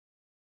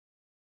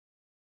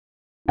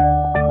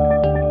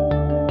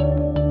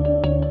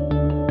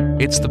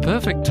It's the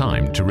perfect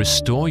time to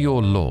restore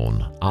your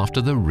lawn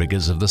after the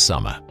rigors of the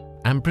summer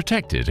and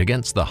protect it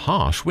against the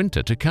harsh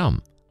winter to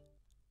come.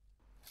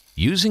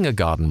 Using a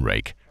garden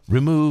rake,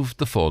 remove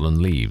the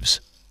fallen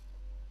leaves.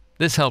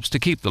 This helps to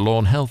keep the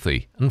lawn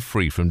healthy and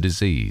free from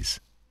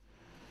disease.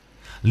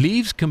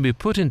 Leaves can be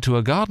put into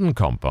a garden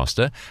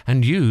composter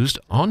and used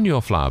on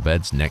your flower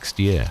beds next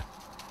year.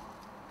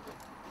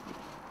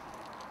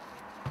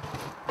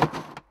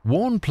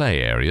 Worn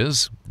play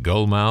areas,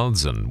 goal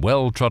mouths and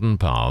well-trodden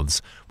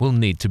paths will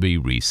need to be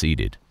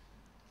reseeded.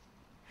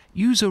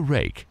 Use a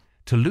rake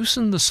to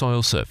loosen the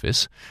soil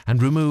surface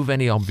and remove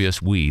any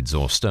obvious weeds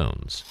or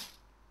stones.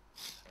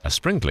 A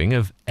sprinkling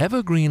of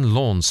Evergreen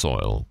lawn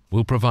soil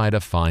will provide a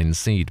fine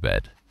seed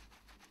bed.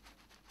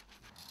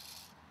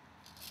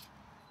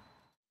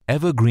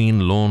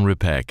 Evergreen Lawn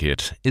Repair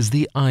Kit is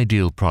the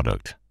ideal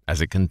product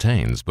as it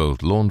contains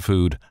both lawn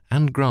food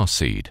and grass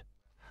seed.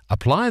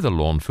 Apply the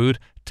lawn food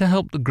to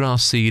help the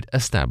grass seed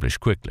establish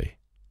quickly.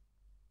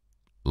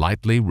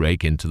 Lightly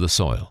rake into the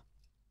soil.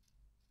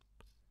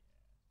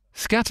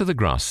 Scatter the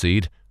grass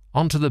seed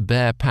onto the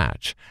bare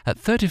patch at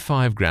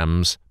 35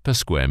 grams per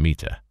square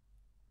meter.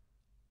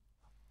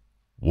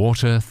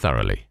 Water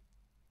thoroughly.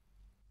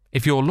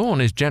 If your lawn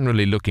is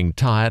generally looking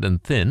tired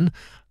and thin,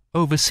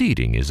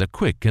 overseeding is a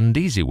quick and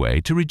easy way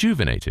to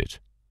rejuvenate it.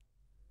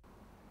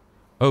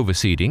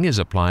 Overseeding is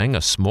applying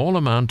a small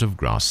amount of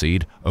grass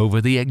seed over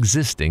the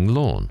existing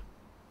lawn.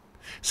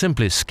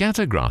 Simply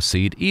scatter grass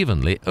seed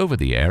evenly over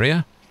the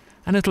area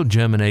and it'll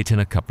germinate in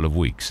a couple of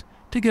weeks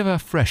to give a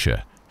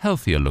fresher,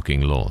 healthier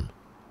looking lawn.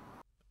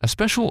 A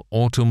special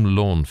autumn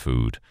lawn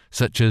food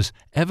such as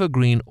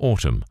Evergreen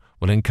Autumn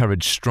will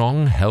encourage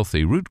strong,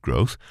 healthy root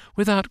growth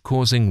without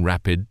causing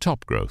rapid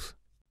top growth.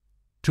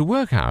 To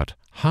work out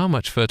how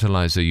much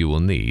fertilizer you will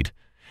need,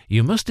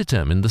 you must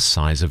determine the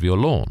size of your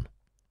lawn.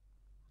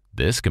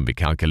 This can be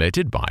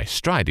calculated by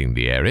striding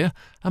the area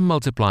and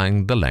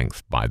multiplying the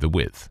length by the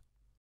width.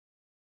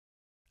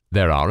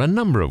 There are a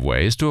number of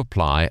ways to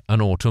apply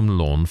an autumn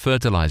lawn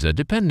fertilizer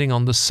depending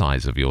on the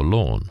size of your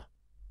lawn.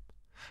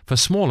 For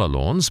smaller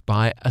lawns,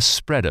 buy a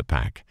spreader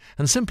pack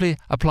and simply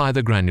apply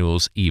the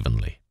granules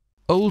evenly.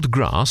 Old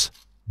grass,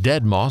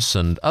 dead moss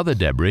and other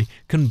debris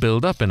can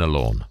build up in a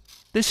lawn.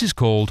 This is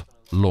called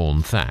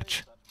lawn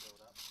thatch.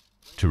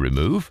 To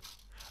remove,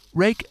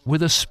 rake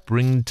with a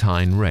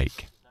spring-tine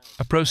rake,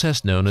 a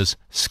process known as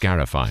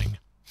scarifying.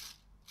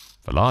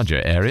 For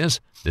larger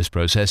areas, this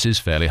process is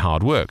fairly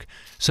hard work,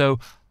 so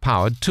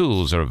powered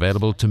tools are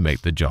available to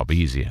make the job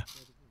easier.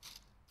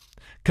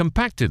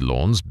 Compacted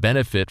lawns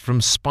benefit from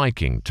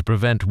spiking to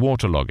prevent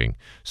waterlogging,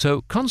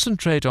 so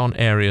concentrate on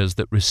areas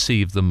that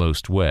receive the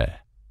most wear.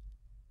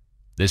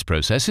 This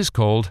process is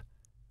called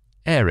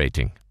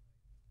aerating.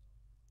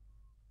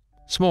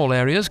 Small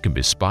areas can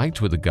be spiked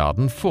with a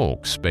garden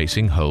fork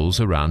spacing holes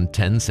around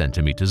 10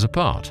 centimeters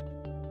apart.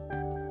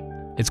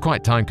 It's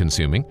quite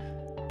time-consuming,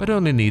 but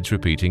only needs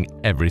repeating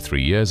every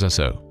 3 years or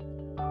so.